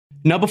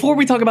Now, before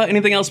we talk about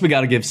anything else, we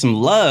gotta give some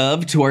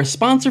love to our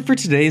sponsor for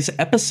today's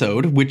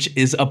episode, which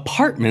is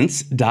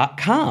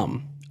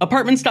Apartments.com.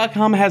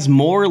 Apartments.com has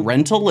more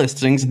rental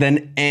listings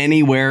than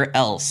anywhere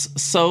else,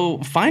 so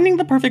finding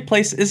the perfect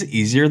place is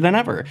easier than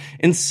ever.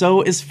 And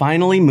so is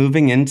finally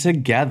moving in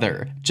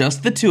together.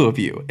 Just the two of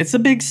you. It's a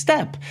big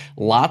step.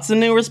 Lots of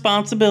new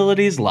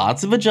responsibilities,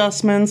 lots of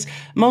adjustments.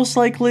 Most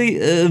likely,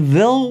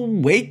 they'll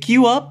wake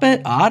you up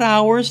at odd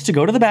hours to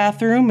go to the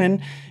bathroom, and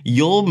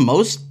you'll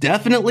most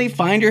definitely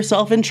find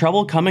yourself in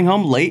trouble coming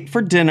home late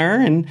for dinner,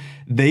 and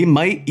they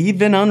might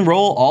even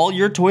unroll all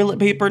your toilet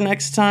paper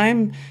next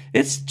time.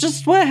 It's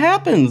just what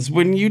happens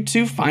when you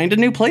two find a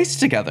new place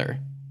together.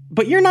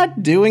 But you're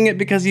not doing it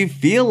because you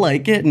feel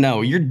like it.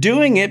 No, you're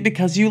doing it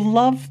because you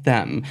love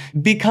them.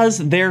 Because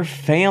they're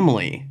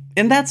family.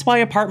 And that's why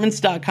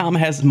Apartments.com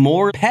has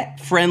more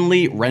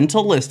pet-friendly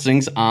rental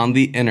listings on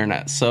the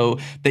internet, so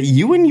that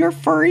you and your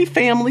furry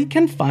family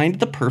can find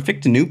the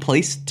perfect new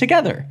place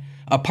together.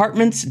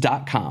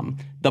 Apartments.com,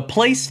 the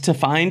place to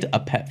find a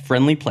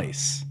pet-friendly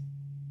place.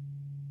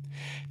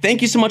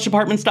 Thank you so much,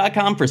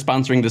 Apartments.com, for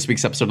sponsoring this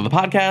week's episode of the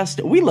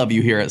podcast. We love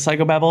you here at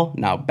Psychobabble.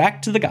 Now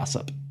back to the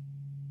gossip.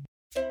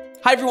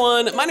 Hi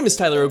everyone, my name is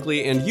Tyler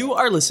Oakley, and you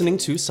are listening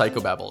to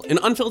Psychobabble, an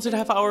unfiltered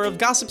half hour of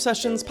gossip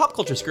sessions, pop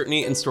culture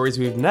scrutiny, and stories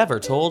we've never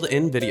told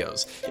in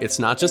videos. It's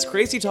not just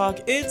crazy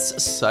talk, it's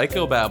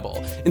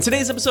Psychobabble. In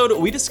today's episode,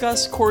 we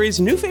discuss Corey's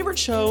new favorite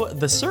show,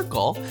 The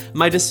Circle,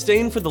 my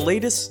disdain for the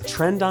latest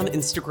trend on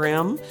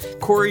Instagram,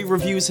 Corey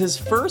reviews his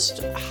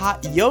first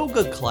hot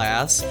yoga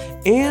class,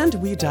 and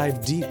we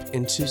dive deep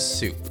into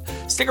soup.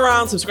 Stick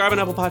around, subscribe on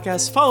Apple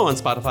Podcasts, follow on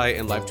Spotify,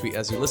 and live tweet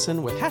as you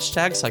listen with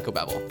hashtag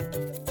Psychobabble.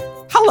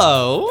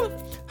 Hello.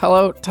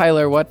 Hello,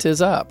 Tyler. What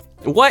is up?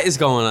 What is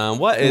going on?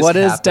 What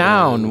is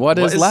down? What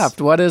is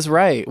left? What is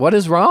right? What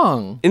is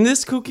wrong? In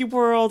this kooky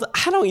world,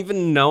 I don't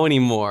even know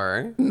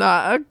anymore.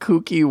 Not a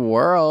kooky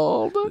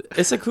world.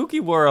 It's a kooky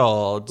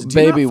world.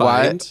 Baby,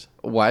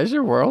 why is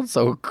your world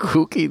so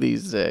kooky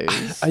these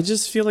days? I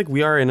just feel like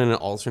we are in an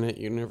alternate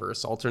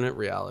universe, alternate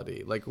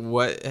reality. Like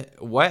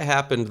what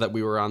happened that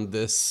we were on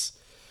this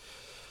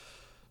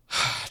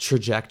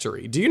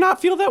trajectory? Do you not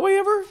feel that way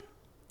ever?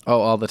 Oh,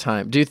 all the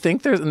time. Do you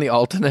think there's in the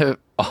alternate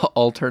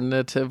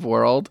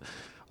world,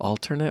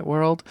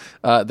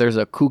 there's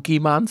a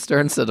kooky monster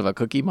instead of a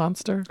cookie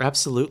monster?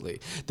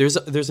 Absolutely. There's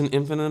an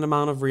infinite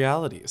amount of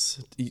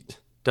realities.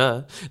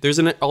 Duh. There's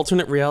an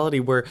alternate reality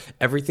where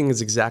everything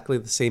is exactly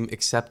the same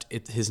except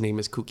his name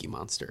is Cookie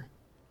Monster.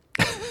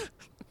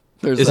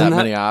 There's that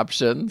many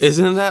options.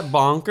 Isn't that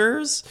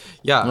bonkers?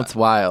 Yeah. That's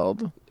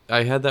wild.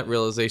 I had that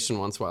realization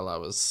once while I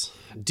was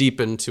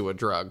deep into a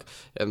drug,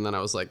 and then I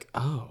was like,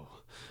 oh.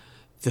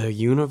 The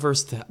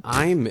universe that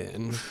I'm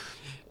in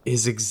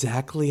is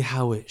exactly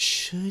how it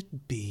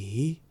should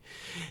be,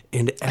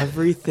 and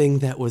everything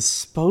that was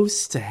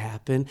supposed to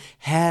happen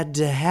had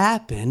to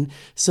happen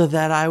so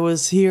that I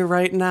was here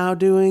right now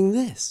doing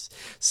this.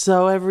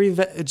 So every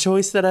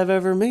choice that I've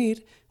ever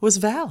made was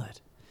valid.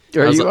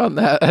 Are you on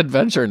that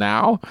adventure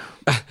now?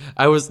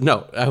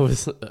 No,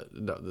 this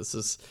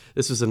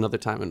was another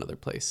time, another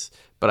place.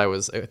 But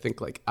I think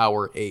like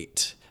hour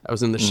 8. I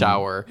was in the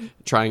shower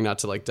trying not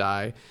to like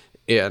die.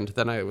 And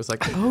then I was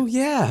like, oh,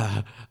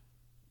 yeah,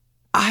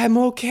 I'm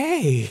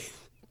okay.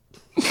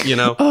 You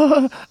know?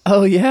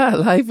 Oh, yeah,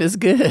 life is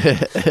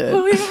good.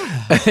 Oh,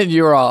 yeah. And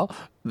you were all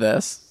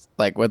this,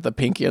 like with the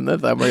pinky and the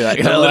thumb, where you're like,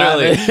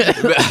 literally.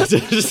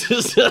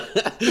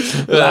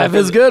 Life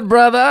is good,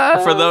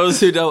 brother. For those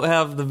who don't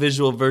have the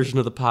visual version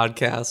of the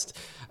podcast,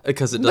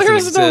 because it doesn't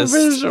exist. There's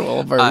no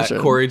visual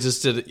version. Corey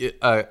just did,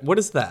 what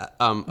is that?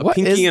 A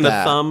pinky and a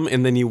thumb,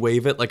 and then you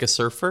wave it like a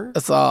surfer?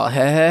 It's all,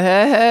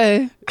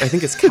 hey. I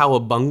think it's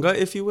cowabunga,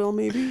 if you will,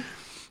 maybe?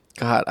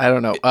 God, I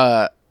don't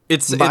know.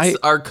 It's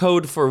our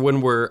code for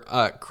when we're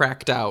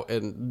cracked out,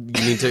 and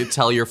you need to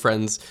tell your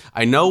friends,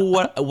 I know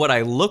what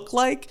I look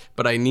like,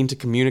 but I need to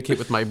communicate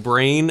with my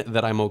brain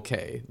that I'm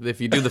okay.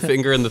 If you do the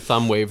finger and the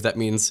thumb wave, that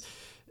means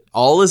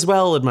all is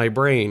well in my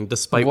brain,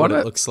 despite what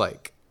it looks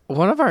like.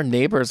 One of our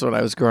neighbors when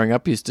I was growing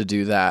up used to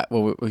do that.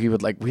 Well, he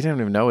would we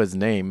didn't even know his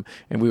name,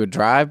 and we would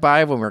drive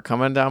by when we were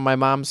coming down my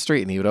mom's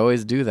street, and he would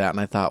always do that. And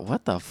I thought,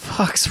 what the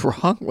fuck's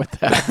wrong with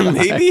that?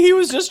 Maybe he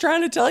was just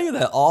trying to tell you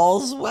that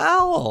all's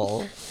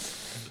well.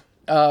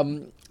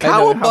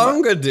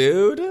 Cowabunga,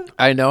 dude.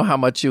 I know how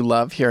much you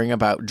love hearing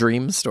about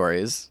dream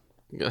stories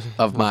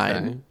of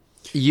mine.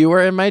 You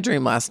were in my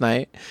dream last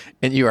night,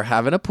 and you were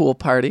having a pool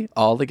party.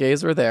 All the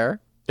gays were there.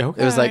 Okay.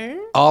 It was like,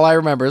 all I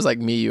remember is like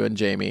me, you, and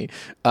Jamie.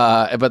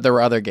 But there were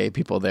other gay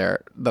people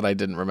there that I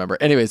didn't remember.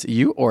 Anyways,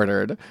 you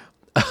ordered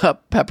a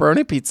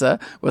pepperoni pizza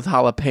with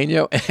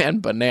jalapeno and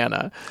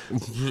banana.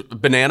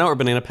 Banana or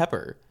banana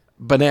pepper?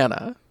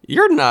 Banana.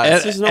 You're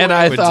nuts. And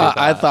I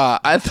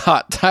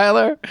thought,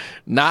 Tyler,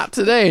 not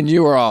today. And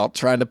you were all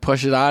trying to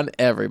push it on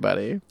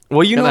everybody.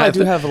 Well, you know, And I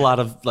do have a lot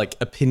of like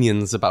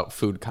opinions about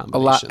food a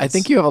combinations. lot. I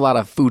think you have a lot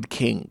of food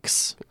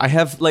kinks. I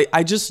have like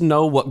I just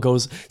know what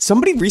goes.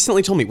 Somebody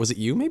recently told me, was it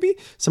you maybe?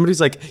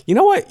 Somebody's like, you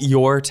know what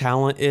your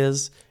talent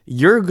is?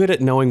 You're good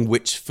at knowing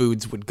which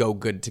foods would go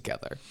good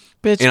together.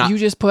 Bitch, And you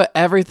just put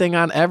everything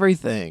on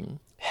everything.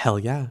 Hell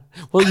yeah.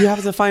 Well, you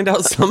have to find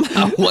out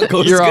somehow what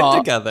goes You're good all-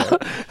 together.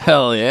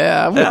 Hell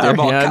yeah. With I'm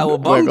all your hand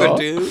cowabunga, wiggle.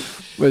 dude.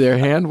 With your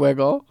hand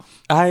wiggle.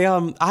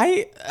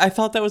 I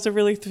thought that was a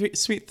really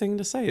sweet thing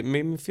to say. It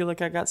made me feel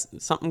like I got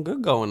something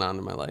good going on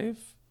in my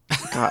life.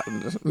 God,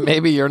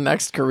 maybe your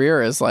next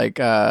career is like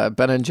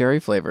Ben and Jerry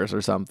flavors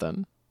or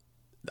something.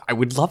 I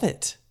would love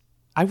it.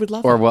 I would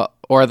love Or it. what?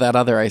 Or that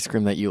other ice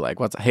cream that you like.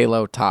 What's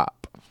Halo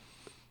Top?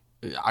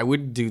 I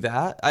would do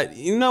that.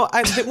 When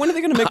are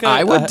they going to make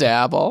I would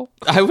dabble.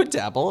 I would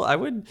dabble. I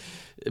would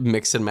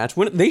mix and match.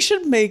 They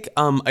should make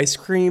ice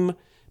cream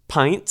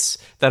pints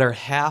that are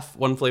half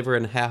one flavor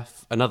and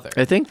half another.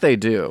 I think they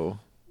do.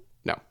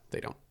 No, they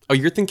don't. Oh,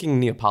 you're thinking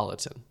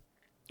Neapolitan,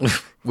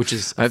 which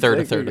is a I'm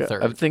third, thinking- a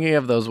third. I'm thinking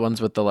of those ones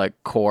with the like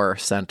core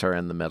center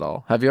in the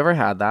middle. Have you ever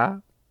had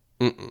that?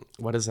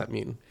 What does that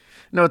mean?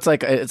 No, it's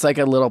like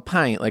a little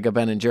pint, like a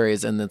Ben and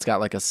Jerry's, and it's got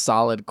like a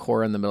solid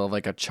core in the middle of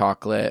like a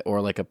chocolate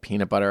or like a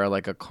peanut butter or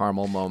like a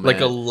caramel moment. Like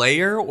a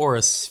layer or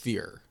a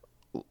sphere?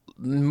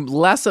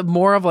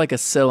 more of like a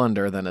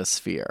cylinder than a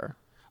sphere.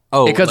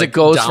 Oh, Because like it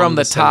goes down from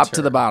the top to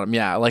center. the bottom.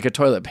 Yeah, like a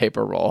toilet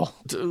paper roll.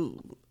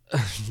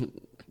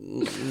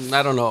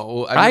 I don't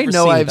know. I never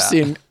know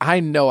seen that. I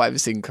know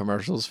I've seen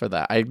commercials for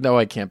that. I know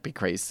I can't be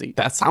crazy.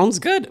 That sounds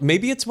good.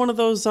 Maybe it's one of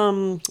those.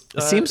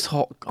 It seems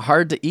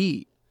hard to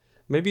eat.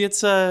 Maybe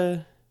it's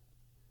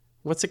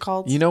what's it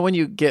called? You know when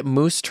you get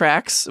moose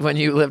tracks when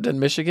you lived in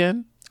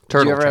Michigan?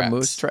 Turtle Did you ever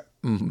tracks.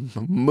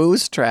 have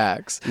moose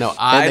tracks? No,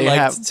 I they liked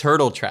have-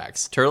 Turtle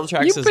Tracks. Turtle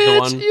Tracks You is the bitch,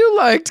 one. you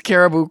liked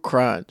Caribou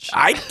Crunch.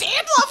 I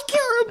did love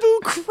Caribou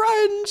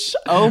Crunch.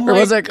 Oh my Or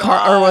was it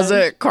god! or was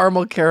it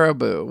caramel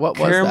caribou? What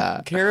was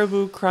that?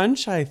 Caribou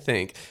Crunch? I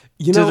think.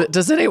 You know,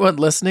 Does anyone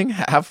listening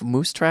have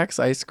Moose Tracks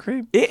ice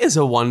cream? it is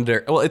a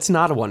wonder. Well, it's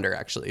not a wonder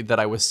actually that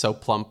I was so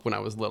plump when I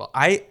was little.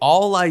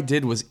 All I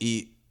did was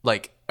eat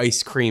like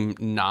ice cream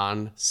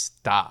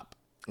non-stop.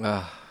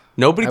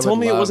 Nobody told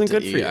me it wasn't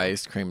good for you.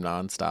 Ice cream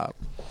nonstop.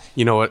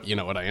 You know what? You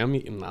know what I am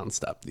eating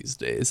nonstop these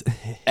days?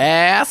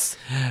 Ass.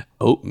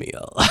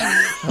 Oatmeal.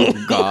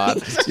 Oh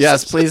God.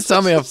 Yes, please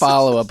tell me a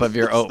follow up of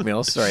your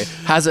oatmeal story.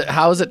 How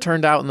has it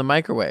turned out in the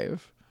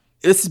microwave?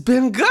 It's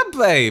been good,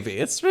 baby.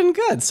 It's been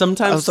good.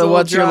 Sometimes it's so a little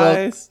what's your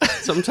dry.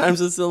 Sometimes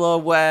it's a little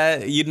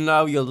wet. You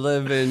know, you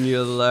live and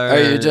you learn.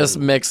 Are you just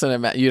mixing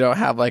it? You don't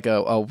have like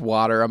a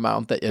water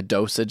amount a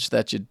dosage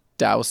that you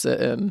douse it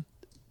in?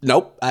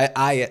 Nope. I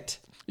eye it.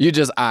 You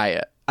just eye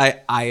it.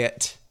 I eye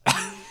it.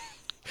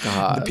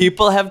 God. The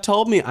people have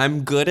told me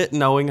I'm good at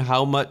knowing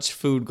how much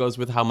food goes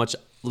with how much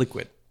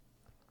liquid.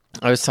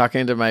 I was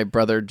talking to my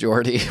brother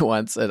Jordy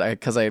once, and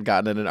because I had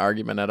gotten in an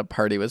argument at a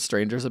party with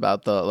strangers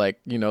about the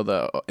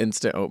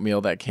instant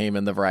oatmeal that came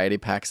in the variety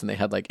packs, and they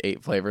had like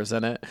 8 flavors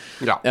in it.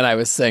 Yeah. And I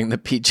was saying the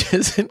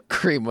peaches and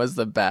cream was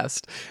the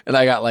best, and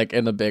I got like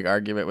in a big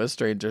argument with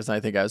strangers. And I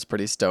think I was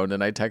pretty stoned,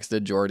 and I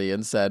texted Jordy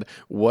and said,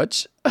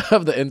 "Which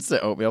of the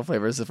instant oatmeal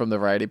flavors from the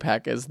variety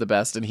pack is the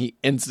best?" And he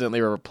instantly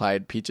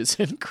replied, "Peaches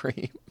and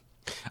cream."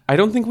 I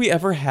don't think we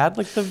ever had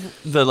like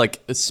the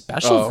like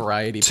special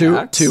variety too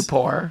packs. too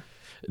poor.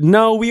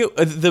 No, we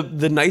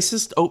the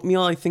nicest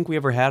oatmeal I think we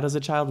ever had as a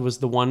child was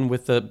the one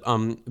with the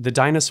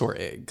dinosaur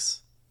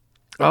eggs.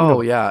 Oh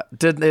yeah,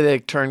 did they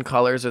like turn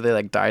colors or they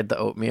like dyed the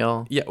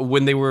oatmeal? Yeah,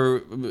 when they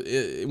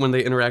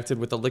interacted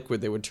with the liquid,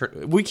 they would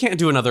turn. We can't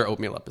do another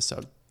oatmeal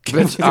episode.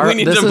 We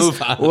need to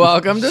move on.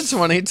 Welcome to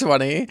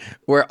 2020,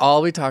 where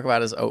all we talk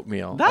about is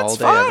oatmeal. That's all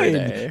day, fine.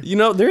 every day. You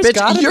know, there's Bitch,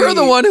 gotta you're be-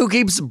 the one who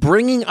keeps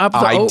bringing up the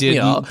I oatmeal.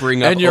 didn't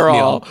bring up and you're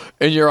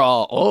oatmeal.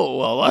 all, oh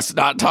well, let's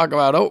not talk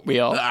about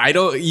oatmeal. I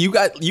don't.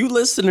 You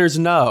listeners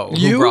know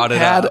who brought it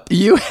up.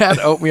 You had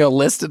oatmeal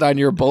listed on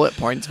your bullet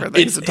points for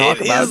things to talk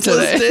about is today.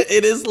 listed,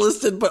 it is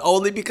listed, but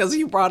only because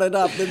you brought it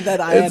up, and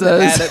then I It had to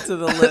says- add it to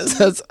the It list.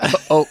 says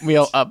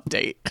oatmeal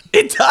update.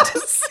 It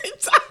does. It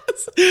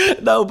does.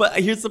 No, but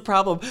here's the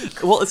problem.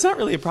 Well, it's not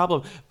really a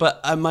problem,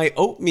 but my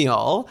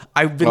oatmeal,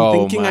 I've been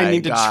thinking I my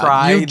need God. to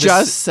try. You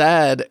just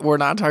said we're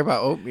not talking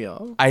about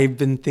oatmeal. I've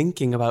been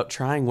thinking about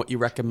trying what you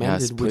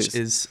recommended, Yes, which please.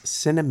 is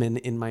cinnamon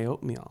in my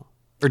oatmeal.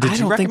 Or did I you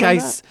don't think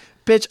recommend that?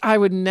 bitch, I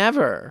would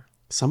never.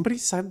 Somebody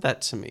said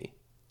that to me.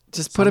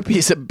 Just put a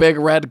piece of big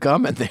red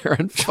gum in there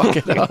and fuck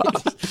it up.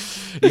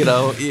 You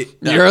know,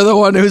 You're the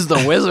one who's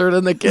the wizard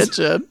in the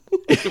kitchen.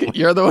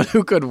 You're the one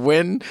who could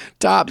win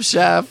Top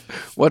Chef.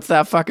 What's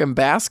that fucking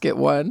basket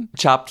one?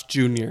 Chopped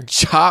Junior.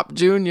 Chop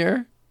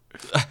Junior.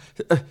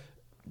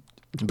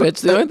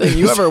 Bitch, the only thing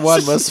you ever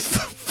won was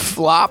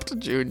Flopped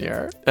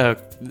Junior.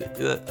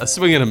 A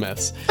swing and a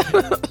miss.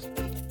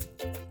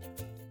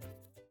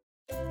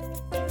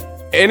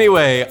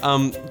 Anyway,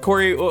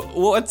 Corey,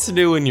 what's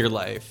new in your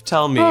life?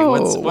 Tell me,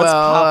 what's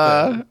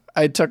poppin'?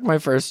 I took my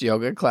first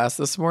yoga class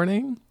this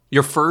morning.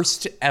 Your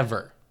first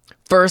ever.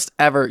 First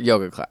ever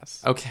yoga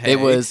class. Okay. It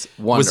was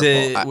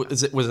wonderful.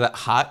 Was that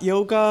hot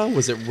yoga?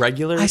 Was it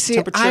regular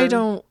temperature?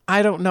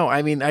 I don't know.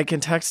 I mean, I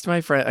can text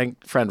my friend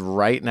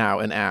right now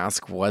and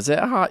ask, was it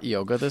hot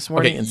yoga this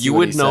morning? Okay, and see you what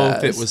would he know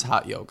says. if it was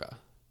hot yoga.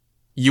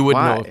 You would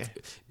Why? know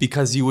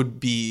because you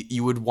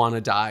would want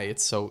to die.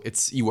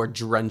 You are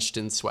drenched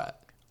in sweat.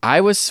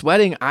 I was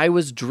sweating. I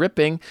was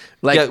dripping.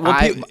 Like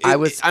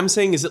I'm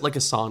saying, is it like a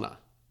sauna?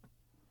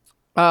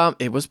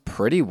 It was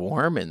pretty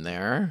warm in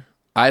there.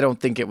 I don't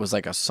think it was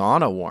like a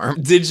sauna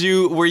warm.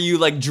 Were you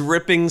like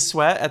dripping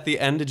sweat at the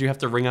end? Did you have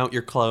to wring out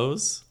your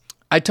clothes?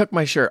 I took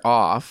my shirt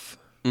off.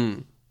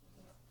 Okay.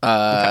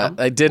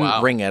 I didn't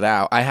Wow. wring it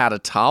out. I had a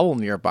towel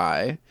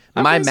nearby.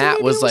 Okay, My so mat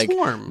maybe was it was like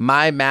warm.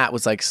 my mat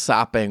was like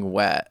sopping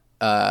wet.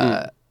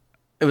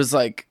 It was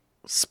like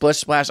splish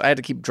splash. I had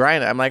to keep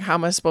drying it. I'm like, how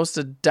am I supposed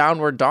to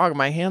downward dog?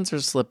 My hands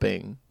are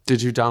slipping.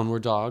 Did you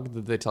downward dog?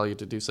 Did they tell you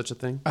to do such a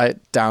thing? I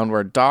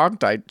downward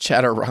dogged. I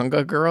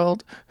chaturanga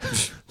girled.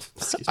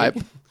 I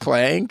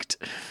planked.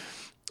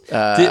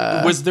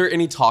 Was there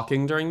any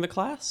talking during the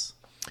class?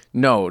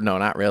 No,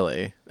 not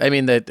really. I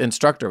mean, the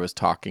instructor was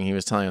talking. He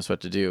was telling us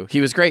what to do. He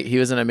was great. He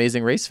was an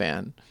amazing race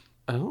fan.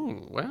 Oh,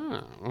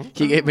 wow.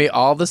 He gave me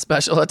all the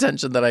special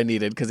attention that I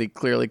needed because he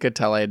clearly could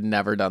tell I had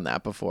never done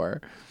that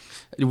before.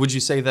 Would you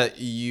say that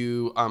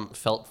you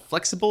felt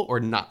flexible or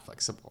not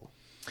flexible?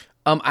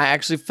 I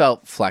actually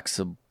felt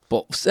flexible.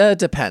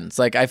 Depends.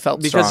 Like I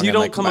felt Because strong you and,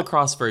 don't like, come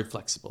across very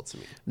flexible to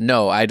me.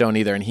 No, I don't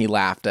either. And he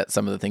laughed at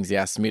some of the things he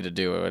asked me to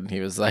do. And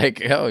he was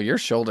like, oh, your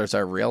shoulders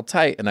are real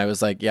tight. And I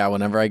was like, yeah,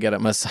 whenever I get a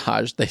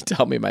massage, they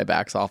tell me my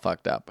back's all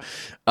fucked up.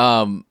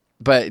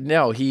 But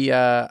no,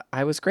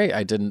 I was great.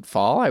 I didn't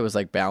fall. I was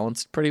like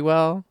balanced pretty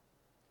well.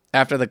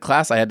 After the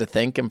class, I had to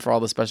thank him for all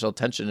the special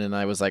attention. And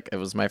I was like, it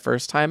was my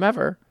first time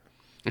ever.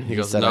 And he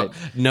goes, said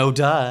no,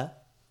 duh.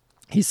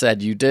 He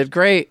said, you did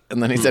great.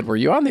 And then he said, were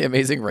you on The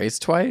Amazing Race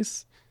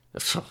twice?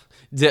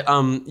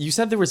 You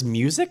said there was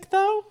music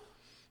though?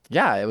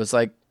 Yeah, it was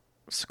like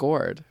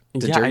scored.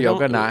 Did Yeah, your I yoga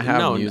don't- not have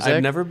no, music?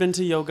 I've never been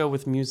to yoga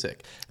with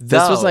music.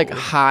 This was like Though-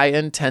 high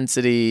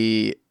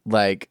intensity,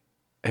 like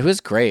it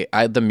was great.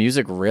 The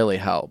music really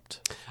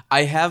helped.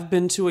 I have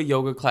been to a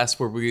yoga class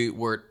where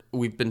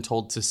we've been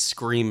told to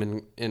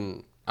scream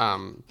in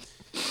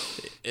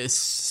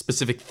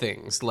specific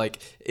things, like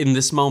in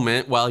this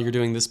moment while you're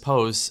doing this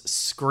pose,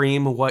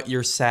 scream what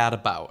you're sad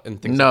about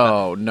and things like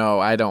that. No,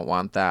 I don't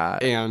want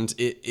that. And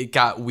it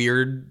got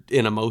weird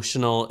and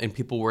emotional, and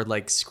people were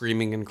like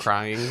screaming and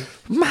crying.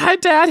 My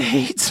dad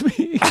hates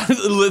me.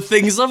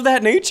 Things of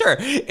that nature.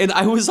 And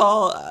I was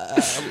all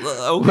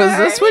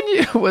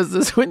okay. Was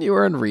this when you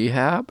were in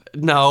rehab?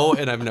 No,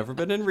 and I've never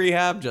been in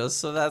rehab, just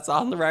so that's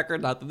on the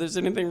record. Not that there's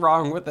anything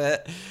wrong with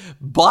it,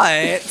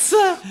 but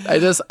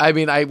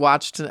I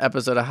watched an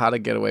episode of How to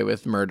Get Away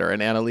with Murder,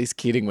 and Annalise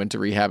Keating went to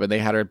rehab, and they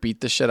had her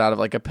beat the shit out of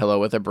like a pillow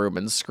with a broom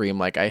and scream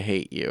like "I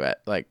hate you"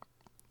 at like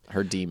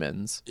her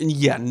demons.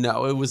 yeah,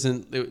 no, it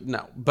wasn't.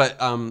 No, but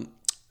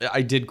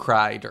I did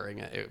cry during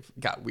it. It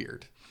got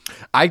weird.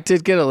 I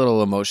did get a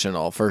little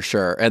emotional for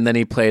sure, and then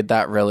he played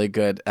that really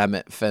good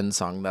Emmett Finn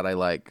song that I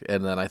like,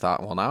 and then I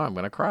thought, well, now I'm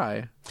gonna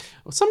cry.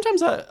 Well,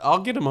 sometimes I'll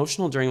get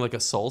emotional during like a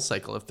Soul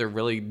Cycle if they're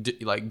really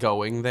like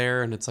going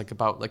there, and it's like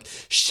about like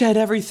shed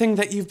everything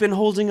that you've been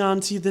holding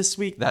on to this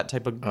week, that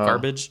type of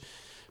garbage.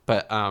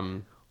 But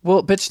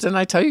Well, bitch, didn't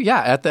I tell you? Yeah,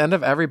 at the end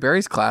of every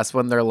Barry's class,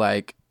 when they're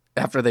like,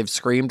 after they've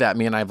screamed at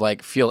me and I've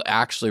like feel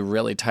actually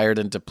really tired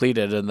and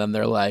depleted, and then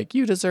they're like,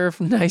 you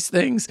deserve nice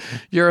things.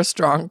 You're a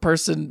strong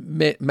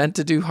person meant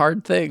to do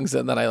hard things.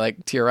 And then I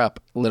like tear up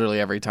literally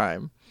every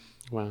time.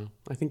 wow,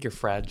 I think you're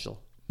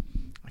fragile.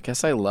 I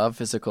guess I love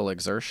physical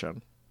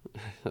exertion.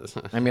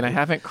 I mean, I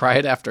haven't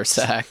cried after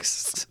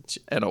sex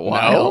in a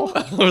while.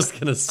 I was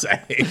gonna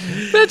say,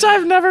 Bitch,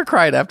 I've never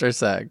cried after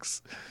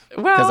sex.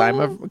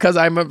 Because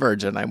I'm a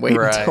virgin. I'm waiting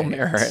until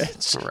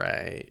marriage.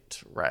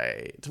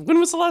 Right. When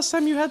was the last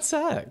time you had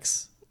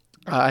sex?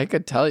 I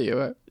could tell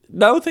you.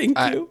 No, thank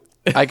you.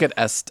 I could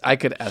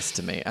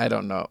estimate. I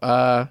don't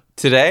know.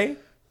 Today?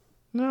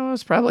 No, it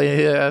was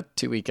probably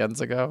 2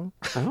 weekends ago.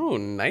 Oh,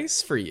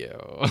 nice for you.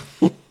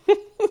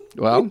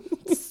 Well,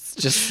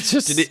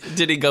 just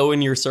Did he go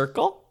in your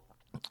circle?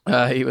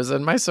 he was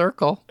in my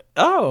circle.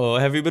 Oh,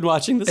 have you been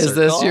watching the Is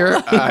circle? this your?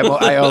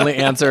 I only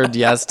answered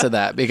yes to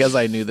that because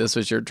I knew this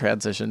was your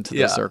transition to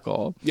the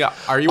circle. Yeah.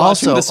 Are you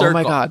watching Also, the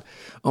circle?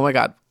 oh my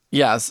god.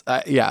 Yes,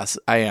 yes,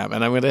 I am,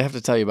 and I'm going to have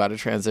to tell you about a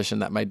transition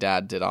that my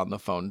dad did on the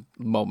phone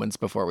moments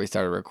before we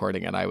started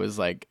recording, and I was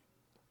like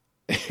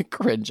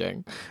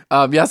cringing.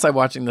 Yes, I'm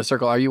watching The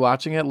Circle. Are you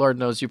watching it? Lord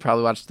knows you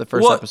probably watched the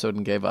first episode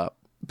and gave up.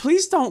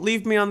 Please don't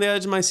leave me on the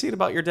edge of my seat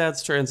about your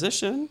dad's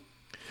transition.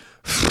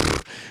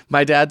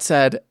 My dad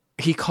said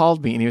he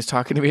called me and he was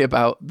talking to me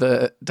about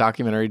the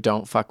documentary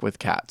Don't Fuck with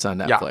Cats on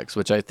Netflix,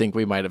 which I think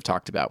we might have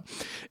talked about.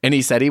 And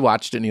he said he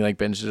watched it and he like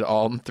binged it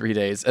all in 3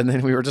 days. And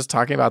then we were just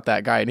talking about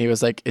that guy and he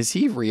was like, is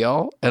he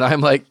real? And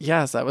I'm like,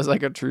 yes, that was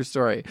like a true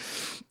story.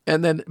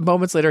 And then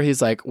moments later,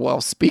 he's like,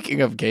 well, speaking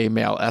of gay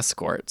male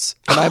escorts.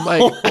 And I'm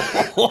like,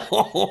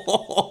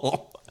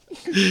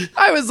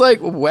 I was like,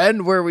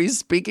 when were we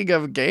speaking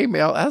of gay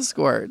male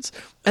escorts?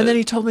 And then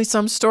he told me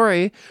some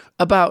story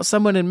about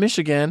someone in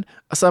Michigan,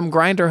 some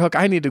grinder hook.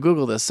 I need to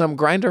Google this. Some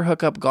grinder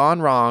hookup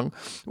gone wrong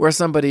where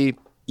somebody.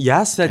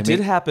 Yes, that did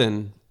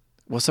happen.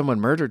 Well, someone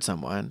murdered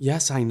someone.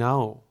 Yes, I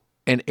know.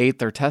 And ate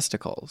their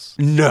testicles.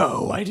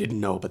 No, I didn't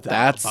know about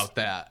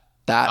that.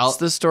 That's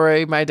the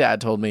story my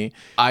dad told me.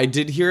 I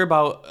did hear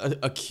about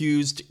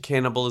accused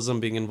cannibalism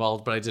being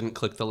involved, but I didn't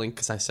click the link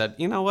because I said,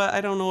 you know what?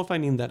 I don't know if I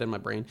need that in my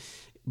brain.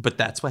 But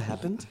that's what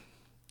happened?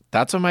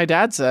 That's what my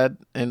dad said.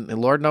 And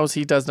Lord knows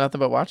he does nothing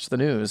but watch the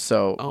news.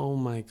 So. Oh,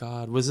 my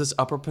God. Was this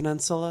Upper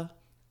Peninsula?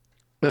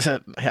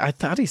 I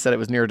thought he said it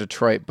was near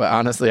Detroit, but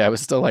honestly, I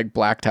was still like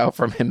blacked out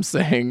from him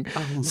saying,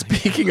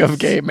 speaking of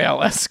gay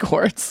male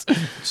escorts.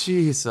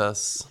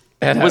 Jesus.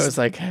 And I was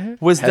like, has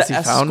he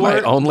found my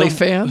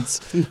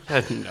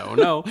OnlyFans?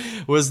 No.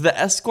 Was the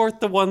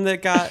escort the one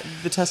that got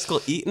the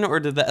testicle eaten,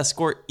 or did the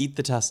escort eat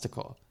the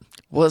testicle?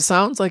 Well, it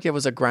sounds like it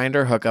was a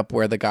grinder hookup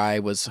where the guy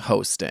was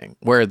hosting,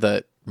 where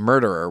the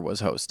murderer was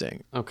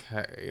hosting.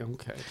 Okay.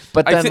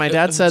 But then my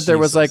dad said there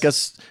was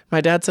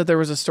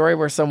a story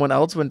where someone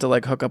else went to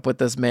like hook up with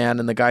this man,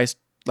 and the guy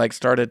like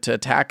started to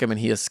attack him,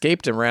 and he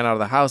escaped and ran out of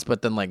the house,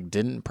 but then like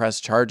didn't press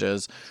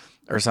charges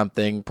or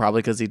something,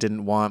 probably because he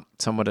didn't want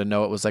someone to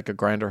know it was like a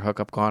grinder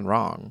hookup gone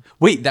wrong.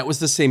 Wait, that was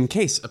the same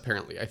case,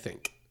 apparently, I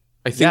think.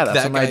 Yeah,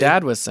 that's what my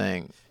dad was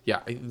saying. Yeah,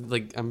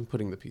 I'm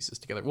putting the pieces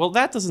together. Well,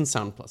 that doesn't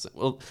sound pleasant.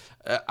 Well,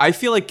 I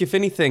feel like, if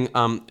anything,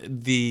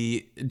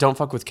 the Don't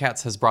Fuck With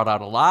Cats has brought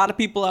out a lot of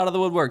people out of the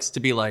woodworks to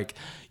be like,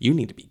 you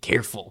need to be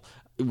careful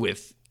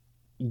with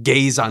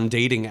gays on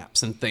dating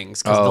apps and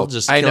things, because they'll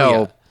just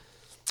kill you.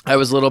 I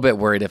was a little bit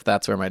worried if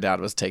that's where my dad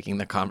was taking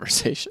the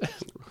conversation.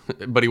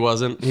 But he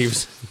wasn't. He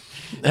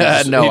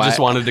just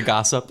wanted to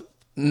gossip.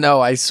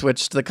 No, I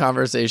switched the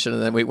conversation,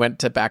 and then we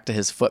went back to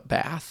his foot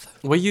bath.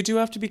 Well, you do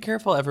have to be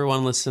careful,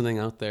 everyone listening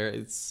out there.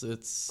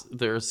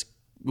 There's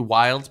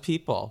wild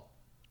people.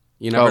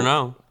 You never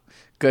know.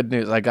 Good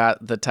news. I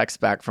got the text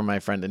back from my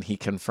friend, and he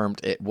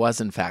confirmed it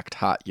was, in fact,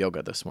 hot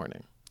yoga this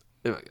morning.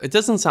 It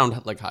doesn't sound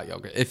like hot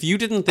yoga. If you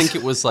didn't think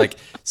it was like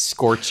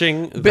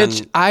scorching,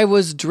 Bitch, I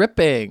was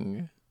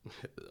dripping.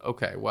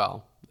 Okay,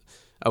 well.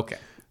 Okay.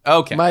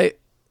 My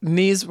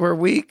knees were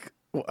weak.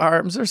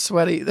 Arms are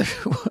sweaty.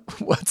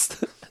 What's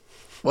the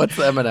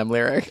Eminem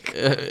lyric?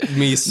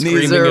 Me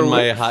screaming in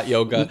my hot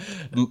yoga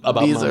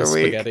about mom's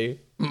spaghetti.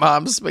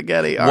 Mom's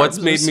spaghetti. Arms What's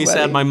made me sweaty.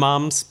 sad? My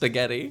mom's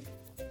spaghetti.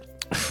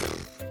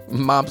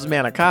 Mom's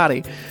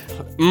manicotti.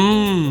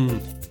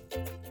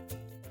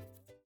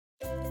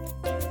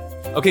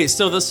 Okay,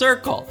 so The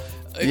Circle.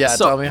 Yeah,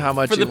 tell me how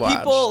much you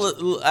watched. For the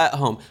people at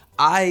home,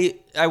 I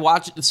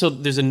watched. So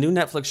there's a new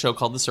Netflix show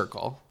called The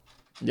Circle.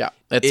 Yeah,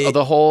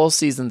 the whole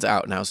season's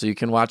out now, so you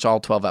can watch all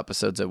 12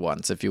 episodes at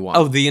once if you want.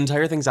 Oh, the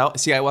entire thing's out?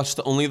 See, I watched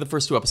only the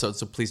first 2 episodes,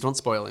 so please don't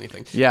spoil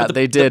anything. Yeah,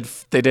 they did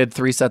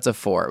 3 sets of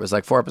 4. It was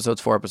like 4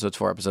 episodes,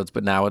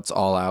 but now it's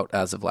all out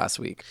as of last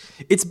week.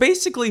 It's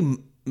basically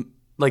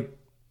like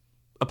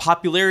a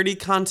popularity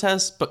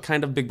contest, but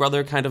kind of Big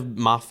Brother, kind of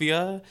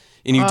Mafia,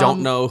 and you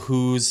don't know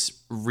who's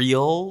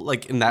real,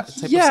 like in that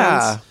type of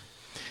sense.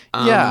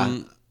 Yeah.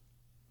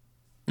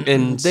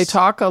 And they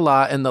talk a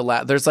lot in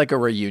there's like a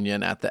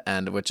reunion at the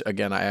end, which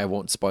again, I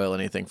won't spoil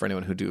anything for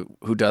anyone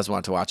who does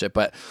want to watch it,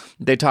 but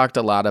they talked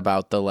a lot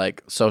about the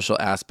like social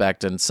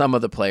aspect, and some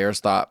of the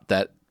players thought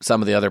that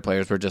some of the other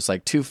players were just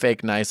like too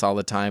fake nice all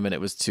the time, and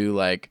it was too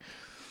like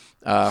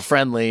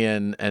friendly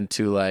and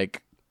too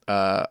like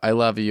I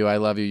love you,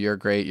 you're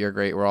great,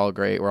 we're all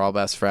great, we're all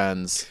best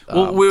friends.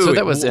 So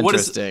that was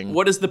interesting.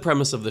 What is the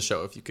premise of the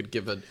show, if you could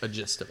give a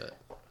gist of it?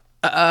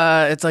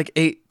 It's like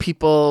 8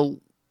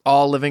 people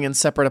all living in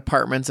separate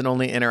apartments and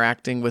only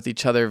interacting with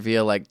each other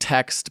via like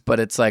text, but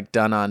it's like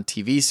done on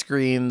TV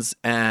screens,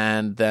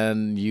 and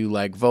then you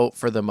like vote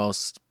for the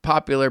most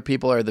popular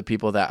people, or the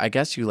people that I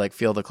guess you like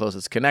feel the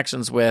closest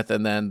connections with,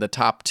 and then the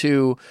top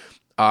 2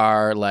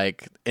 are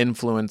like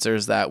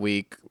influencers that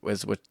week,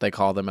 is what they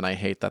call them, and I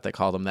hate that they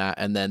call them that,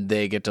 and then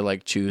they get to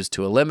like choose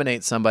to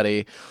eliminate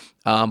somebody,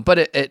 but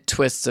it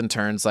twists and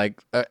turns. Like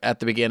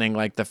at the beginning,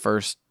 like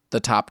the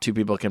top 2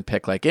 people can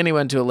pick like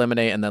anyone to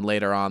eliminate, and then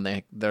later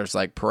on there's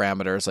like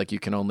parameters, like you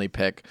can only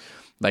pick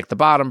like the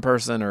bottom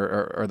person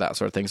or that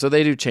sort of thing. So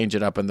they do change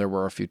it up, and there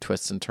were a few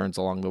twists and turns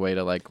along the way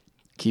to like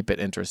keep it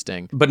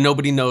interesting. But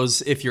nobody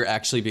knows if you're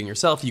actually being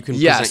yourself. You can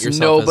present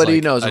yourself nobody as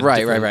like knows. a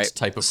Right.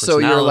 type of so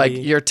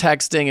personality. you're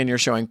texting and you're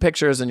showing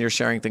pictures and you're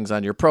sharing things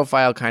on your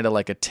profile, kind of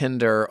like a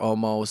Tinder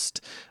almost,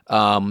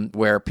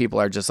 where people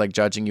are just like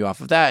judging you off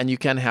of that. And you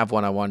can have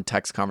one-on-one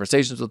text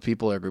conversations with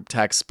people or group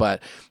texts,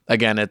 but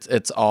again,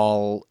 it's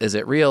all, is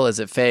it real? Is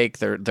it fake?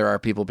 There are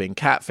people being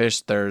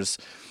catfished. There's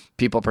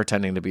people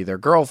pretending to be their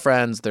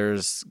girlfriends.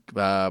 There's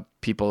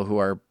people who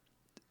are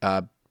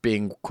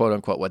being quote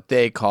unquote what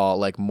they call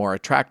like more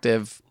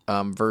attractive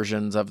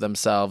versions of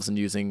themselves, and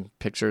using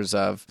pictures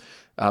of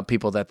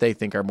people that they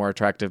think are more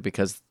attractive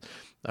because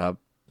a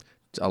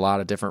lot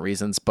of different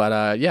reasons.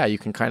 But yeah, you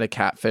can kind of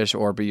catfish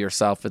or be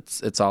yourself.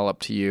 It's all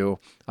up to you.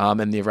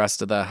 And the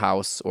rest of the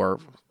house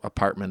or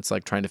apartments,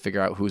 like trying to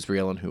figure out who's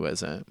real and who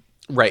isn't.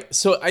 Right.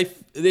 So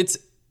it's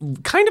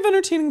kind of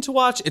entertaining to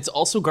watch. It's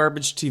also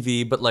garbage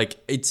TV, but like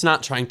it's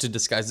not trying to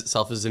disguise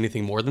itself as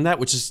anything more than that,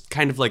 which is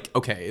kind of like,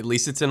 okay, at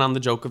least it's in on the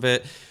joke of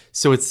it.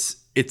 So it's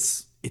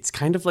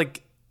kind of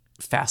like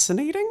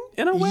fascinating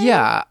in a way.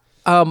 Yeah.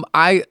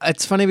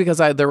 It's funny because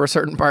there were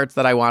certain parts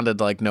that I wanted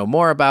to like know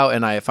more about,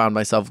 and I found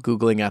myself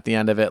Googling at the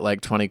end of it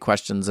like 20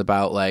 questions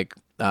about like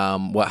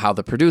how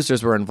the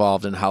producers were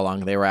involved and how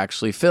long they were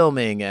actually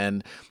filming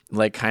and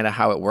like kind of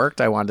how it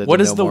worked. I wanted what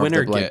to know does the more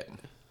winner of the, like, get?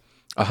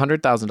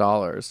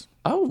 $100,000.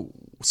 Oh,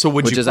 so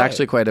would which you is play?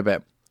 actually quite a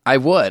bit. I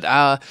would.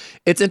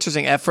 It's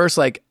interesting. At first,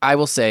 like I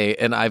will say,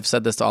 and I've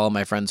said this to all of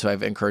my friends who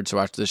I've encouraged to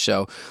watch this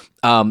show.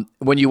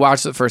 When you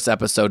watch the first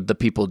episode, the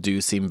people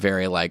do seem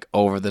very like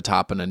over the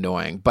top and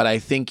annoying. But I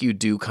think you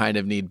do kind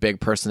of need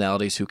big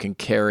personalities who can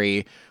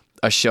carry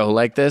a show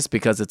like this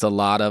because it's a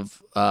lot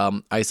of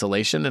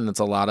isolation and it's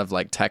a lot of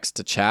like text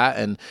to chat.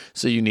 And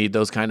so you need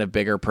those kind of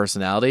bigger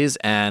personalities.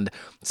 And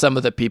some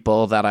of the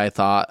people that I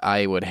thought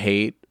I would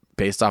hate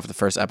based off of the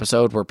first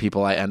episode were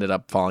people I ended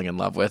up falling in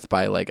love with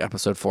by like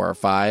episode 4 or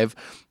 5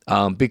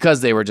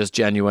 because they were just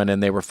genuine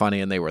and they were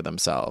funny and they were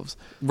themselves.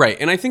 Right.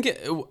 And I think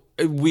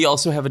we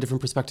also have a different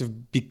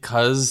perspective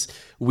because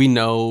we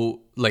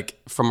know, like,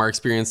 from our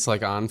experience,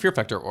 like on Fear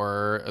Factor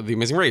or The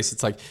Amazing Race,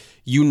 it's like,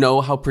 you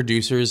know how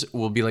producers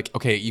will be like,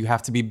 okay, you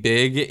have to be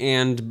big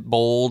and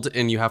bold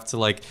and you have to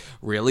like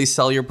really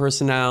sell your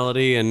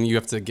personality and you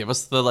have to give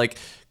us the like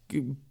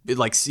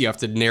you have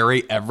to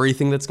narrate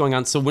everything that's going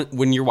on. So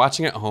when you're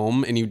watching at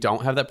home and you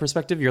don't have that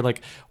perspective, you're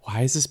like,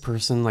 why is this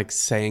person like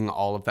saying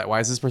all of that? Why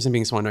is this person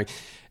being so annoying?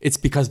 It's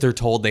because they're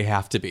told they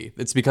have to be.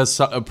 It's because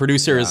a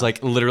producer is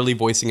like literally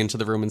voicing into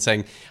the room and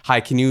saying, hi,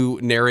 can you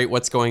narrate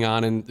what's going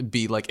on and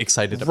be like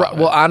excited about it?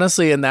 Well,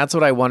 honestly, and that's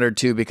what I wondered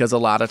too, because a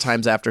lot of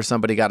times after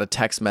somebody got a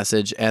text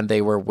message and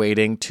they were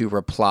waiting to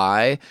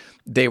reply,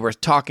 they were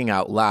talking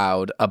out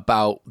loud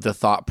about the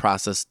thought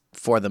process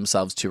for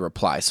themselves to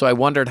reply. So I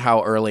wondered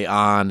how early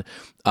on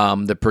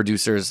if the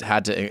producers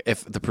had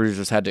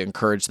to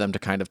encourage them to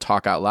kind of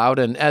talk out loud.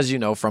 And as you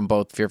know, from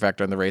both Fear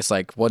Factor and The Race,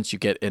 like once you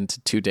get into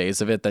 2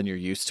 days of it, then you're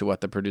used to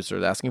what the producer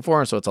is asking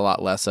for. So it's a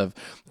lot less of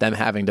them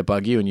having to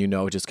bug you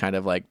and, just kind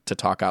of like to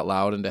talk out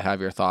loud and to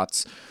have your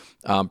thoughts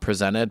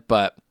presented.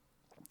 But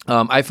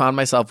I found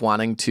myself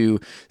wanting to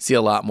see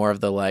a lot more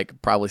of the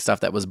like probably stuff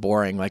that was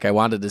boring. Like I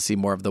wanted to see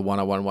more of the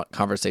one-on-one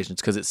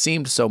conversations because it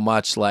seemed so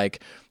much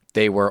like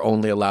they were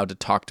only allowed to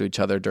talk to each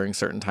other during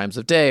certain times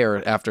of day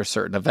or after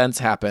certain events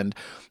happened,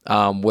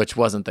 which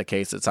wasn't the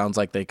case. It sounds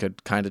like they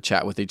could kind of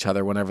chat with each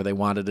other whenever they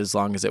wanted, as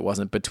long as it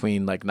wasn't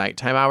between like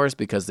nighttime hours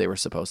because they were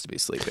supposed to be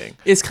sleeping.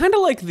 It's kind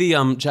of like the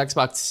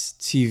Jackbox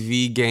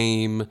TV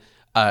game,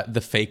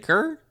 The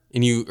Faker.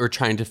 And you are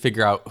trying to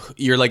figure out,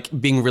 you're like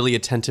being really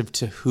attentive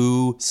to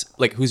whose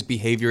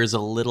behavior is a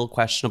little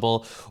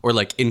questionable or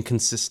like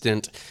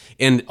inconsistent.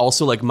 And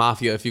also like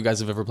Mafia, if you guys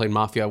have ever played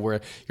Mafia, where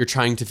you're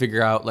trying to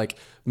figure out like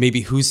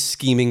maybe who's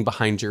scheming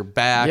behind your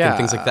back and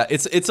things like that.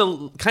 It's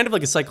a kind of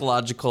like a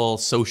psychological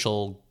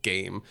social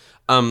game.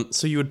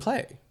 So you would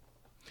play.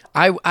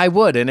 I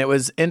would. And it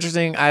was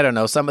interesting. I don't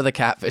know. Some of the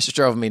catfish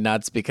drove me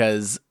nuts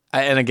because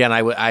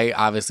I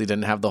obviously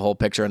didn't have the whole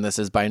picture, and this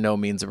is by no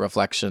means a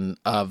reflection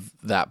of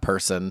that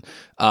person,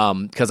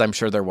 because I'm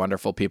sure they're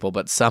wonderful people.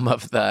 But some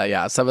of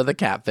the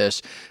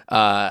catfish,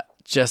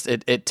 just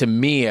it to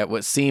me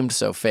it seemed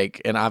so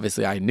fake, and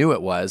obviously I knew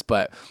it was,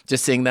 but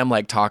just seeing them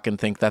like talk and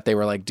think that they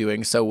were like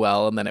doing so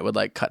well, and then it would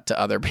like cut to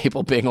other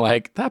people being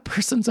like, that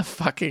person's a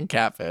fucking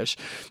catfish.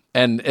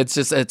 And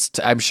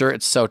I'm sure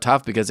it's so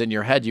tough because in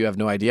your head, you have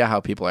no idea how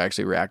people are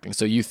actually reacting.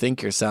 So you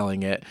think you're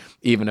selling it,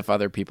 even if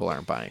other people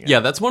aren't buying it. Yeah,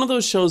 that's one of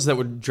those shows that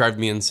would drive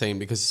me insane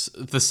because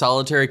the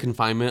solitary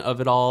confinement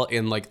of it all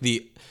and like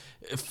the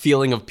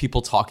feeling of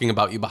people talking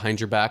about you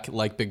behind your back,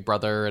 like Big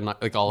Brother and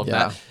like all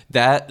of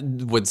that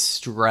would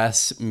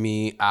stress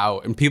me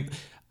out. And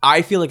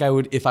I feel like I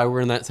would, if I were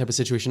in that type of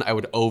situation, I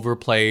would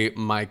overplay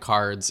my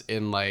cards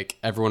and like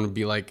everyone would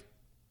be like,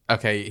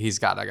 okay, he's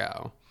gotta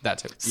go. That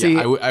type. See,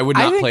 yeah, I would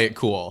not play it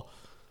cool.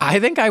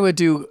 I think I would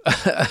do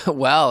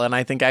well, and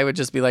I think I would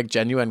just be like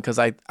genuine because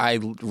I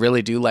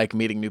really do like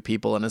meeting new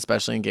people, and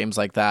especially in games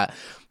like that.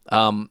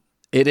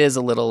 It is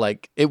a little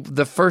like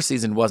the first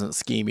season wasn't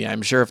schemy.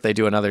 I'm sure if they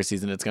do another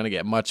season, it's going to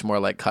get much more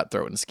like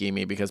cutthroat and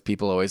schemy because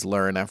people always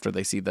learn after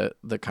they see the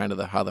kind of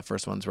how the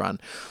first ones run.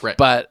 Right.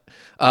 But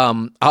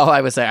all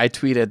I would say, I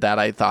tweeted that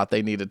I thought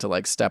they needed to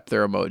like step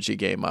their emoji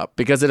game up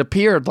because it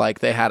appeared like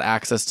they had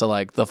access to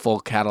like the full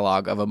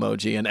catalog of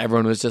emoji, and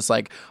everyone was just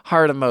like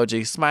heart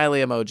emoji, smiley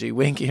emoji,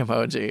 winky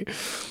emoji.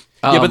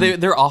 Yeah, but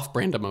they're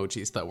off-brand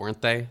emojis though,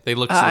 weren't they? They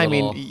looked.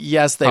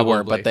 Yes, they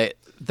were, but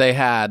they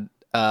had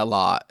a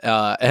lot,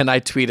 and I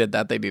tweeted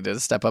that they needed to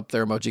step up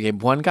their emoji game.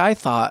 One guy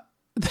thought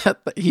that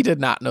he did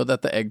not know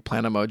that the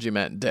eggplant emoji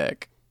meant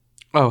dick.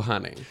 Oh,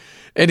 honey.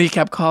 And he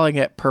kept calling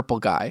it purple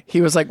guy. He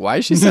was like, why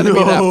is she sending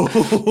me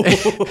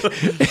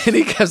that? And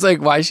he kept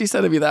like, why is she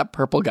sending me that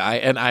purple guy?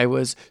 And I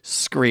was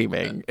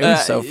screaming. It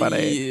was so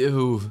funny.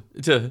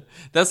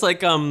 That's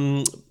like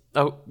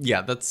Oh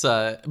yeah, that's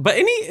but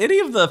any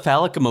of the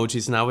phallic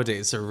emojis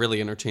nowadays are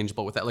really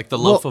interchangeable with that. Like the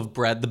loaf of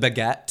bread, the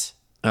baguette.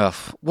 Ugh.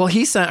 Well,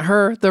 he sent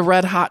her the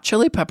red hot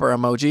chili pepper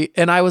emoji,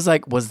 and I was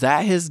like, was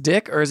that his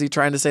dick, or is he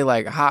trying to say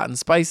like hot and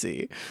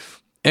spicy?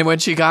 And when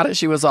she got it,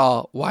 she was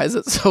all, why is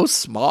it so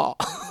small?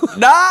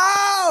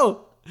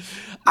 No!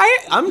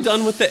 I'm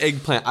done with the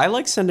eggplant. I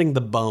like sending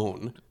the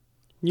bone.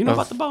 You know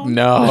about the bone?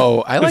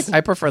 No,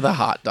 I prefer the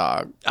hot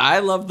dog. I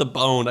love the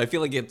bone. I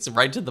feel like it's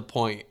right to the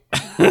point.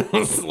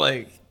 It's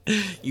like,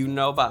 you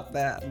know about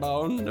that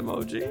bone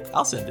emoji?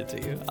 I'll send it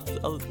to you.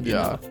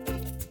 Yeah.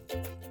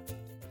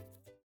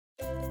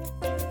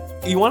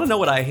 You want to know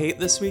what I hate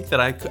this week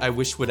that I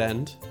wish would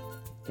end?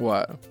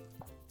 What?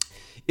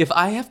 If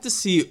I have to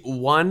see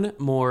one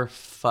more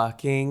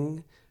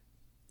fucking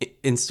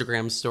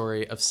Instagram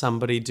story of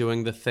somebody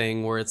doing the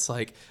thing where it's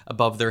like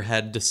above their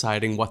head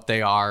deciding what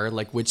they are,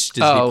 like which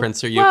Disney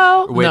prince are you?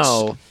 Well, which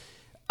no.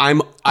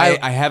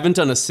 I haven't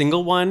done a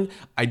single one.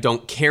 I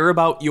don't care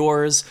about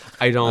yours.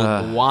 I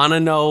don't want to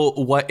know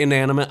what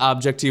inanimate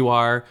object you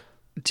are.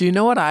 Do you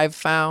know what I've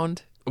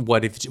found?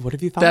 What have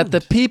you found? That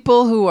the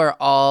people who are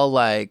all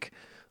like,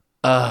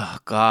 oh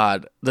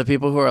God, the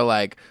people who are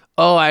like,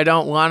 oh, I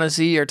don't want to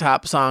see your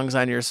top songs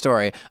on your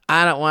story.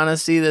 I don't want to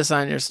see this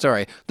on your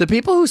story. The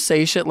people who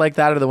say shit like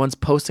that are the ones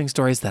posting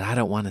stories that I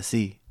don't want to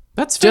see.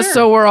 That's fair. Just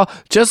so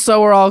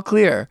we're all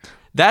clear.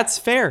 That's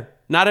fair.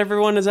 Not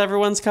everyone is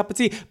everyone's cup of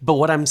tea. But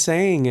what I'm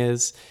saying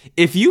is,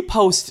 if you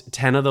post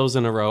 10 of those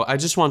in a row, I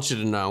just want you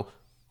to know,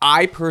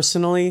 I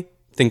personally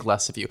think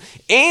less of you.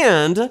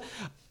 And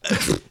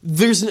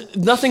there's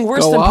nothing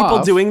worse than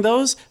people doing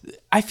those.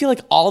 I feel like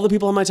all the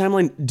people on my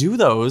timeline do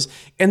those,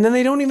 and then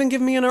they don't even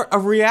give me a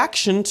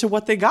reaction to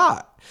what they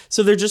got.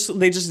 So they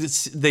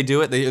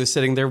do it. They're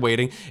sitting there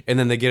waiting, and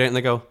then they get it, and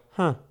they go,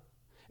 huh.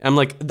 And I'm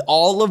like,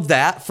 all of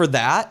that for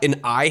that, and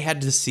I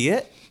had to see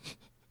it?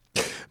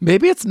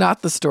 Maybe it's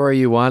not the story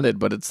you wanted,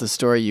 but it's the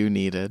story you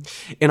needed.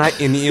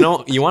 And you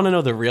know, you want to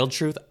know the real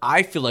truth?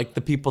 I feel like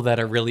the people that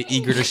are really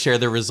eager to share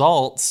their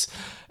results,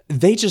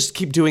 they just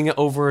keep doing it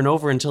over and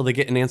over until they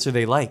get an answer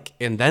they like,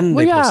 and then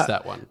they post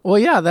that one. Well,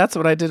 yeah, that's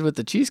what I did with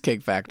the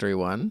Cheesecake Factory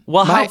one.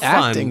 Well, how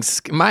fun.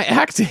 My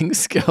acting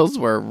skills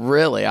were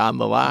really on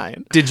the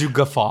line. Did you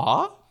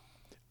guffaw?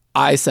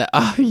 I said,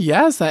 oh,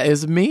 yes, that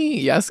is me.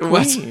 Yes,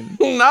 queen.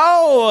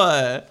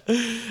 No.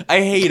 I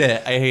hate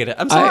it.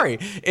 I'm sorry.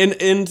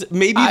 And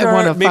maybe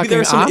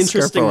there are some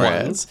interesting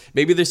ones.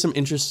 Maybe there's some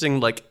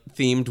interesting, like,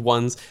 themed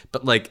ones,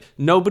 but, like,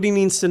 nobody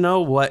needs to know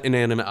what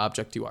inanimate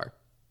object you are.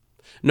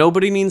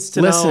 Nobody needs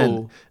to know.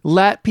 Listen,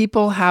 let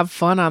people have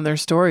fun on their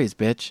stories,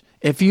 bitch.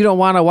 If you don't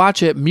want to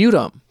watch it, mute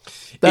them.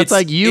 That's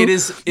like you.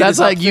 That's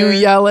like you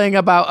yelling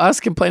about us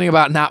complaining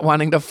about not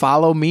wanting to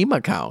follow meme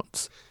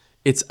accounts.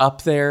 It's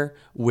up there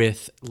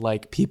with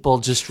like people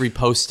just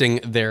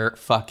reposting their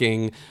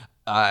fucking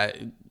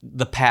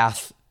the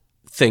path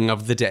thing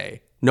of the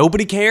day.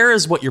 Nobody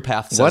cares what your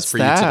path says for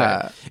you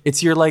today.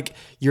 It's your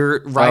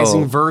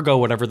rising Virgo,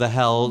 whatever the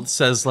hell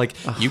says like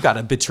you got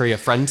to betray a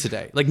friend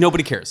today. Like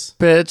nobody cares.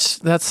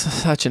 Bitch, that's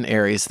such an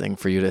Aries thing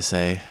for you to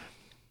say.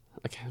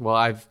 Okay, well,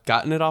 I've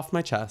gotten it off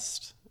my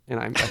chest, and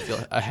I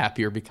feel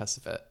happier because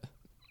of it.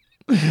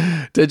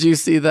 Did you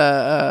see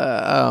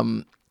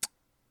the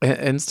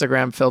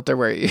Instagram filter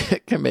where you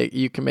can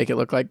make it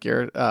look like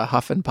you're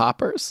huffing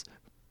poppers?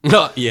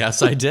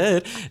 Yes, I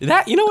did.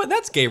 That, you know what?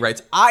 That's gay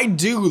rights. I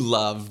do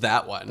love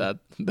that one.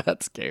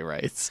 That's gay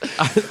rights.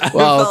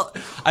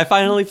 I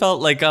finally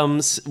felt like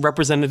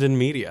represented in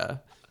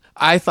media.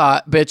 I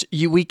thought, bitch,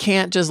 we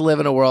can't just live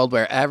in a world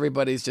where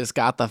everybody's just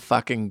got the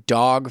fucking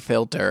dog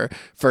filter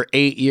for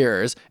 8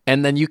 years,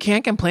 and then you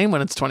can't complain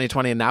when it's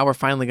 2020, and now we're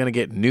finally going to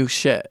get new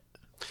shit.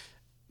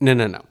 No.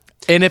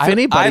 And if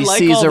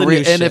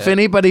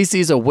anybody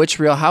sees a Which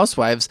Real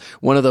Housewives,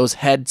 one of those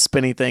head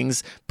spinny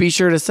things, be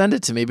sure to send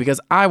it to me because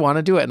I want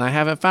to do it and I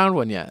haven't found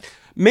one yet.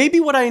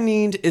 Maybe what I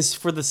need is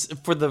for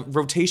the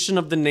rotation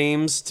of the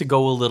names to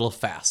go a little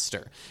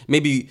faster.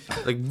 Maybe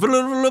like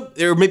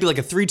or maybe like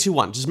a 3, 2,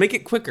 1. Just make it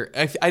quicker.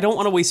 I don't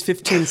want to waste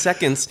 15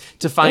 seconds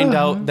to find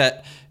out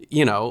that,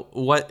 you know,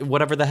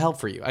 whatever the hell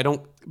for you. I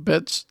don't.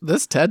 Bitch,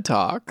 this TED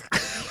Talk.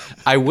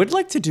 I would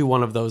like to do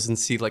one of those and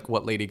see like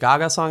what Lady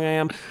Gaga song I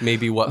am,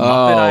 maybe what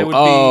Muppet I would be.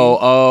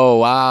 Oh,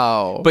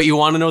 wow. But you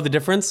want to know the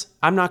difference?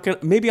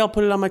 Maybe I'll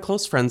put it on my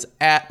close friends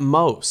at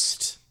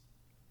most.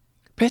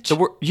 Bitch, the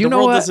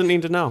world doesn't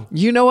need to know.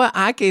 You know what?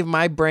 I gave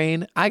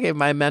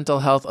my mental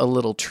health a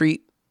little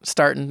treat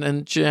starting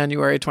in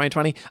January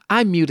 2020.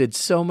 I muted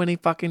so many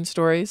fucking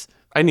stories.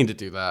 I need to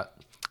do that.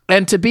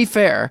 And to be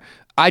fair,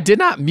 I did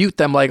not mute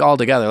them like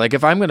altogether. Like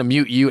if I'm going to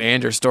mute you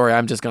and your story,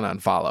 I'm just going to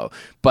unfollow.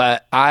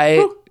 But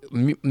I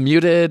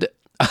muted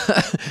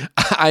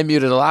I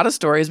muted a lot of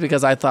stories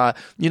because I thought,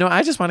 you know,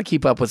 I just want to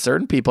keep up with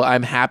certain people.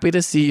 I'm happy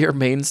to see your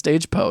main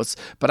stage posts,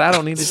 but I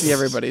don't need to see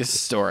everybody's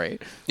story.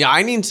 Yeah,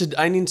 I need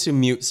to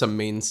mute some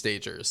main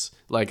stagers.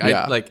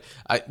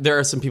 There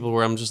are some people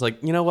where I'm just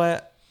like, you know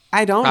what?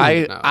 I don't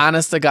even know.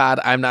 Honest to God,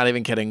 I'm not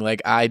even kidding.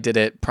 Like, I did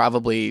it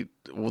probably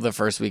the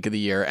first week of the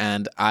year,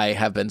 and I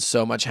have been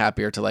so much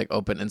happier to like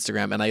open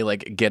Instagram, and I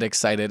like get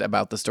excited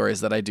about the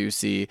stories that I do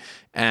see,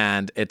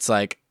 and it's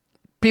like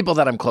people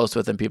that I'm close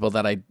with and people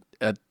that I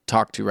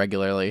talk to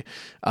regularly.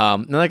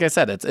 And like I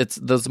said, it's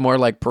those more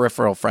like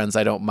peripheral friends.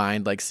 I don't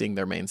mind like seeing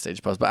their main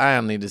stage posts, but I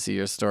don't need to see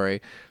your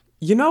story.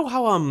 You know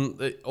how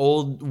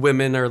old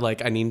women are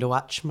like, I need to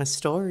watch my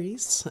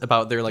stories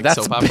about their like That's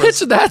soap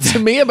operas? bitch, that's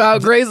me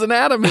about Grey's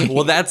Anatomy.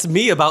 Well, that's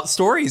me about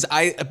stories.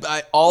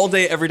 I all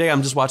day, every day,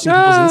 I'm just watching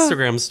people's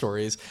Instagram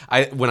stories.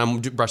 When I'm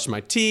brushing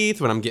my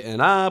teeth, when I'm getting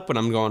up, when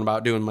I'm going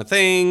about doing my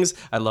things,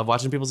 I love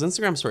watching people's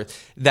Instagram stories.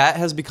 That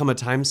has become a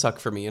time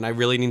suck for me, and I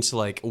really need to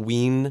like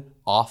wean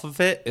off of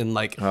it and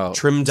like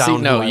trim down. See,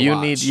 no, who I you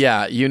watch.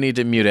 you need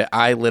to mute it.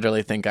 I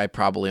literally think I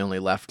probably only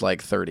left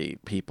like 30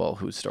 people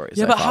whose stories.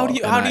 Yeah, I but follow,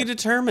 how do you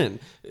determine?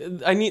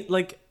 I need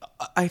like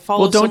I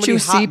follow. Well, don't so many you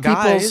hot see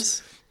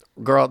guys.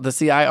 people's girl?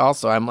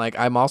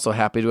 I'm also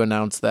happy to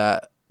announce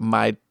that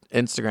my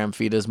Instagram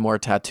feed is more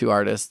tattoo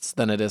artists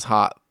than it is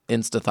hot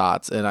Insta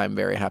thoughts, and I'm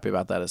very happy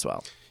about that as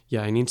well.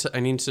 Yeah, I need to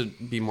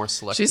be more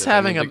selective.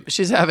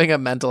 She's having a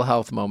mental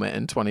health moment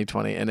in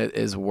 2020, and it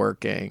is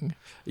working.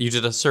 You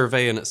did a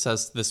survey, and it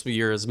says this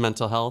year is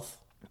mental health.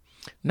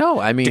 No,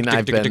 I mean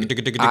I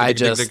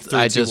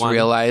just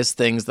realized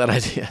things that I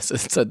yes. It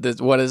said this,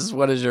 what is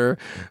your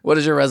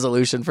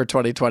resolution for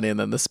 2020? And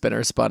then the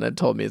spinner spun and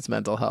told me it's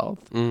mental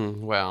health.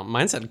 Well,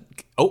 mine said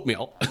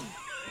oatmeal.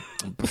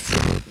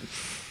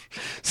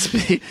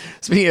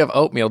 Speaking of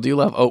oatmeal, do you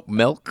love oat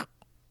milk?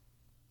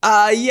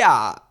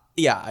 Yeah,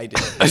 I do.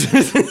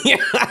 Yeah,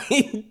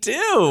 I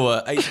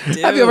do.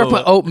 Have you ever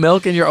put oat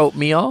milk in your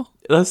oatmeal?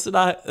 Let's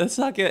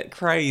not get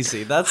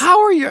crazy. That's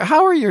How are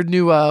your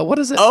new what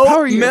is it?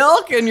 oat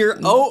milk in your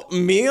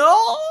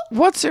oatmeal.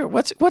 What's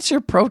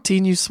your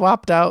protein you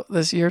swapped out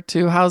this year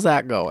too? How's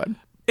that going?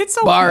 It's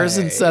okay. Bars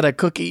instead of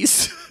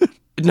cookies.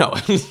 No.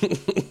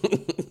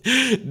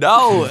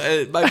 No,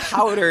 my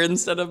powder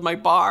instead of my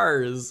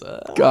bars.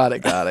 Got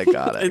it.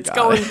 It's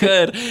going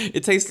good.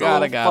 It tastes a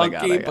little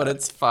funky, but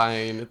it's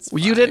fine. It's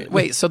fine. You didn't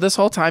wait. So this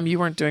whole time you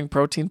weren't doing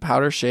protein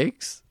powder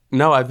shakes?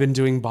 No, I've been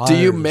doing bars. Do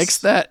you mix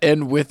that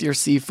in with your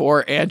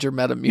C4 and your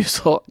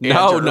Metamucil?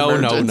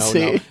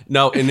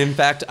 No. And in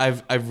fact,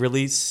 I've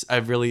really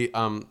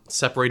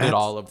separated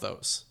all of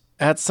those.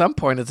 At some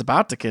point, it's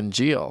about to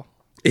congeal.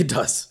 It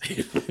does.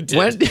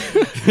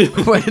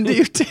 When do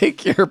you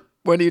take your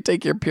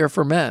Pure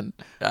for Men?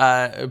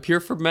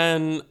 Pure for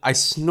Men, I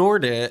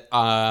snort it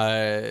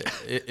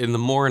in the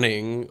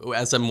morning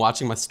as I'm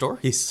watching my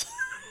stories.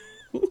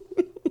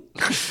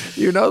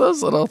 You know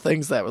those little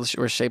things that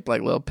were shaped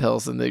like little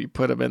pills, and then you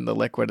put them in the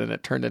liquid, and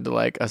it turned into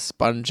like a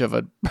sponge of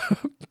a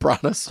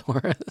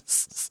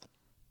brontosaurus.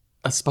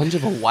 A sponge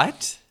of a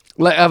what?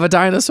 Like of a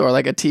dinosaur,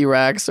 like a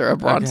T-Rex or a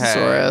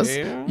brontosaurus.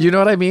 Okay. You know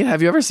what I mean?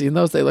 Have you ever seen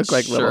those? They look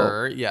like little.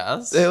 Sure.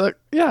 Yes. They look.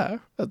 Yeah.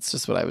 That's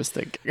just what I was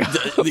thinking.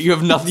 You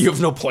have nothing. You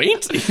have no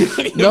point.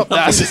 Nope.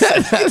 That's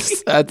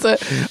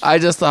it. I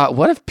just thought,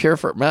 what if Pure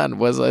for Men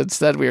was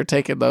instead we were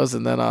taking those,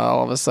 and then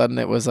all of a sudden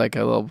it was like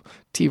a little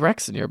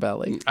T-Rex in your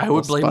belly. I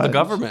would blame the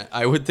government.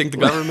 I would think the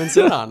government's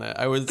in on it.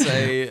 I would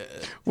say,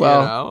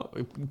 well,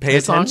 pay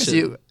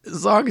attention.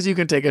 As long as you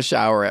can take a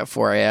shower at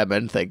 4 a.m.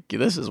 and think,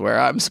 this is where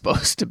I'm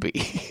supposed to be.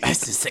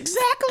 This is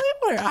exactly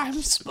where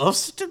I'm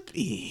supposed to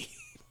be.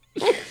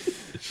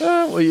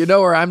 Well, you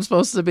know where I'm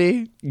supposed to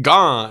be?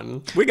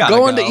 Gone. We gotta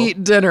going to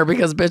eat dinner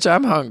because, bitch,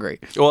 I'm hungry.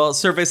 Well,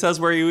 survey says,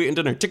 where are you eating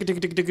dinner?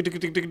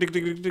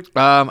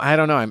 I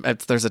don't know.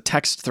 There's a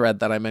text thread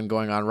that I'm in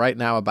going on right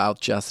now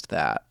about just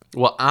that.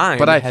 Well, I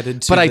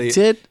didn't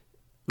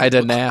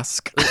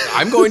ask.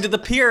 I'm going to the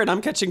pier and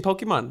I'm catching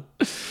Pokemon.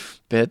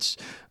 Bitch,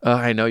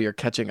 I know you're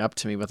catching up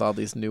to me with all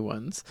these new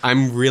ones.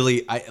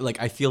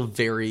 I feel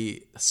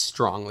very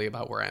strongly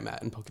about where I'm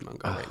at in Pokemon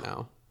Go right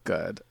now.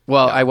 Good.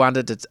 Well, yeah. I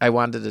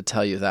wanted to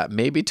tell you that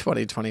maybe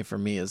 2020 for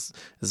me is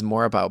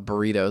more about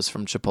burritos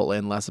from Chipotle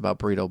and less about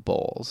burrito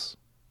bowls.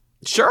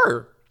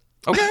 Sure.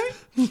 Okay.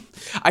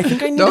 I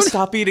think I need to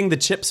stop eating the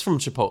chips from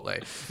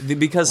Chipotle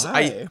because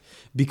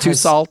because too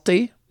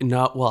salty.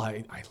 No, well,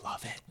 I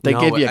love it. They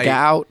give you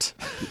gout.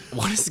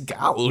 What is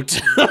gout?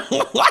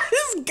 What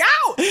is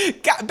gout?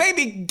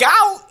 Baby,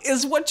 gout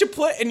is what you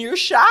put in your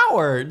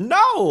shower.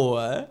 No.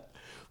 What are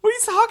you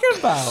talking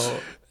about?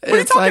 What are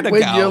you talking about?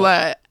 When you're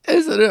like,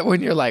 isn't it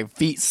when you're like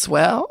feet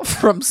swell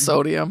from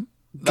sodium?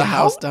 The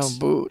house down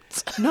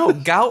boots. No,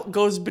 gout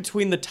goes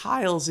between the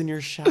tiles in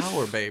your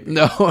shower, baby.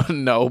 No,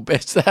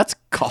 bitch. That's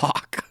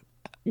caulk.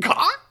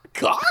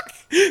 Caulk?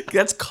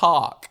 That's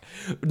caulk.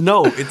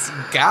 No, it's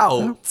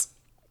gout.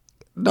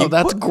 No,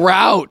 that's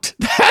grout.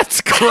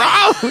 That's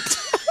grout.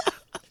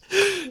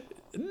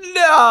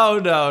 No.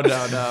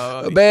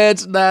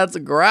 Bitch, that's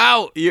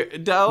grout.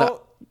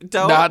 Don't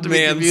not to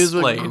be confused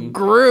with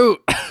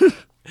Groot.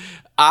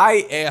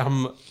 I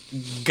am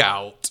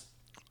gout.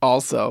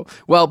 Also,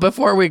 well,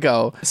 before we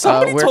go,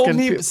 somebody told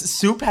me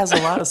soup has a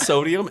lot of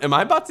sodium. Am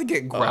I about to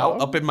get grout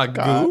up in my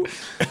goo?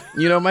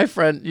 You know my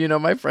friend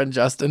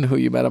Justin, who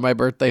you met on my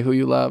birthday, who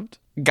you loved?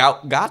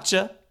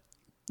 Gotcha.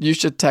 You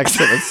should text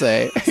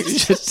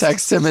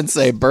him and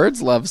say,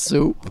 birds love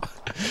soup.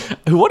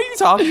 What are you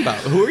talking about?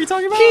 Who are you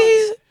talking about?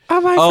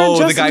 My friend the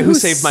Justin, guy who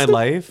saved my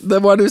life? The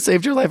one who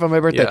saved your life on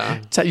my birthday.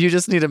 Yeah. You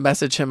just need to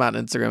message him on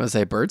Instagram and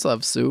say, birds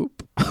love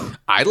soup.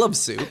 I love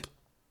soup.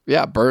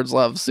 Yeah, birds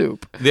love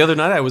soup. The other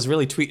night I was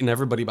really tweeting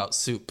everybody about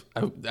soup.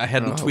 I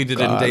hadn't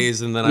tweeted in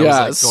days, and then I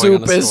Yeah, was like going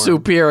soup on a is storm.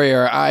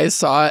 superior. I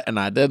saw it and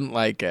I didn't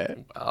like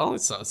it. Well,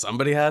 so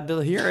somebody had to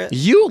hear it.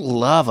 You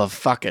love a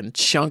fucking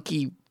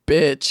chunky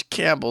bitch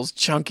Campbell's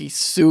chunky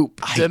soup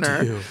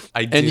dinner.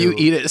 I do. And you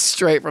eat it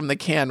straight from the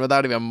can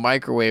without even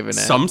microwaving it.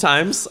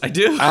 Sometimes I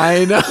do.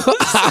 I know.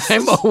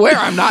 I'm aware.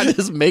 I'm not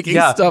just making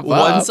stuff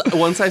up.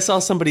 Once I saw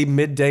somebody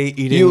midday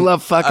eating. You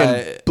love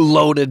fucking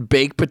bloated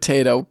baked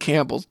potato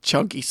Campbell's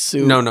chunky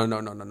soup. No. I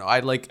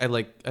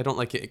don't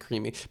like it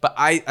creamy. But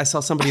I saw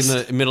somebody in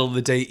the middle of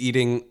the day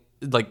eating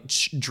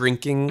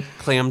drinking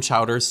clam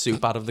chowder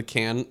soup out of the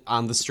can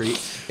on the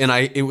street, and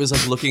it was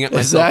like looking at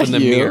myself in the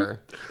mirror.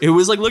 It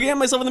was like looking at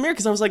myself in the mirror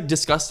because I was like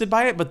disgusted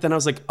by it, but then I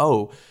was like,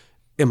 oh,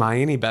 am I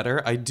any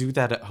better? I do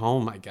that at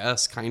home, I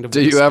guess, kind of.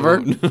 Do you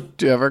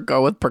ever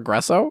go with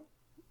Progresso?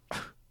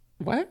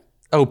 What?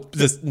 Oh,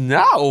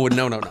 no.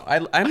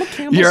 I'm a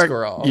Campbell's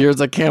girl. You're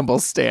the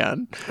Campbell's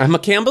stan. I'm a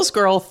Campbell's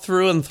girl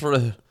through and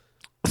through.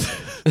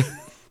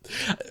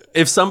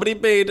 If somebody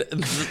made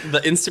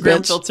the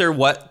Instagram filter,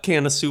 what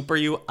can of soup are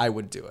you? I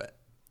would do it.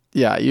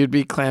 Yeah, you'd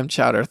be clam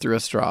chowder through a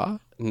straw.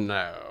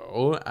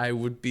 No, I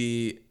would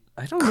be.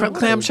 I don't know.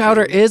 Clam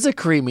chowder is a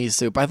creamy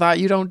soup. I thought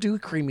you don't do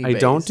creamy. I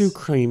don't do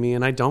creamy,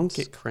 and I don't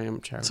get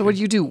clam chowder. So what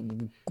do you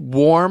do?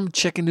 Warm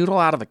chicken noodle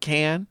out of a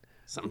can?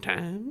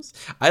 Sometimes.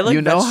 I like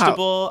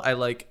vegetable. I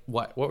like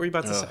what? What were you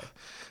about to say?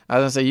 I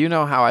was gonna say, you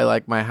know how I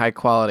like my high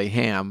quality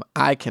ham.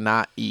 I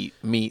cannot eat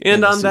meat.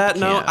 And on that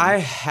note, I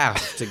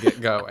have to get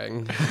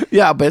going.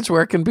 Yeah, bitch,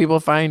 where can people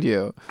find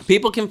you?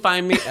 People can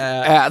find me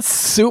at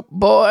Soup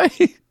Boy.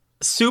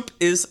 Soup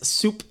is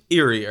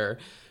superior.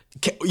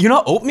 You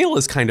know, oatmeal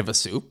is kind of a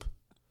soup.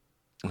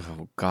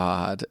 Oh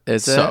God,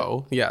 is it?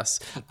 So yes,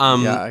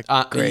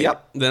 great.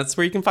 Yep, that's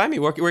where you can find me.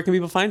 Where can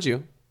people find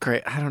you?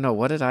 Great. I don't know.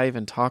 What did I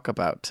even talk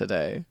about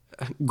today?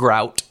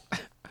 Grout.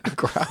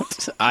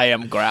 Grout. I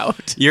am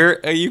Grout. You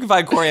can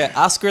find Corey at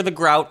Oscar the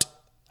Grout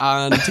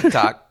on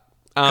TikTok.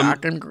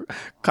 Cock and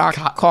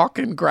grout. Cock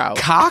and grout.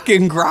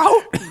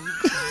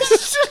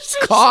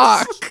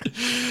 Cock.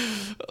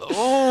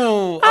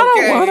 Oh, okay. I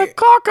don't want to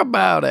talk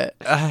about it.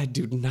 I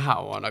do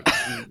not want to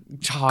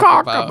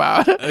talk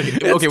about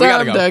it. Okay, we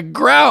gotta go. The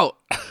grout.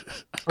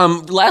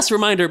 Last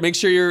reminder: make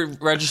sure you're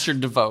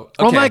registered to vote.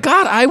 Okay. Oh my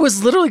God, I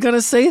was literally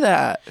gonna say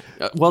that.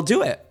 Well,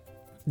 do it.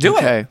 Do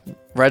it. Okay.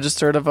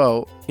 Register to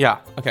vote. Yeah.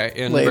 Okay.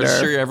 And later.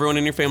 Register everyone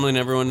in your family and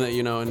everyone that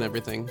you know and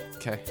everything.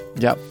 Okay.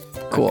 Yep.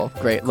 Cool.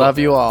 Great. Love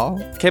you all.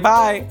 Okay.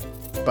 Bye.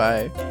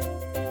 Bye.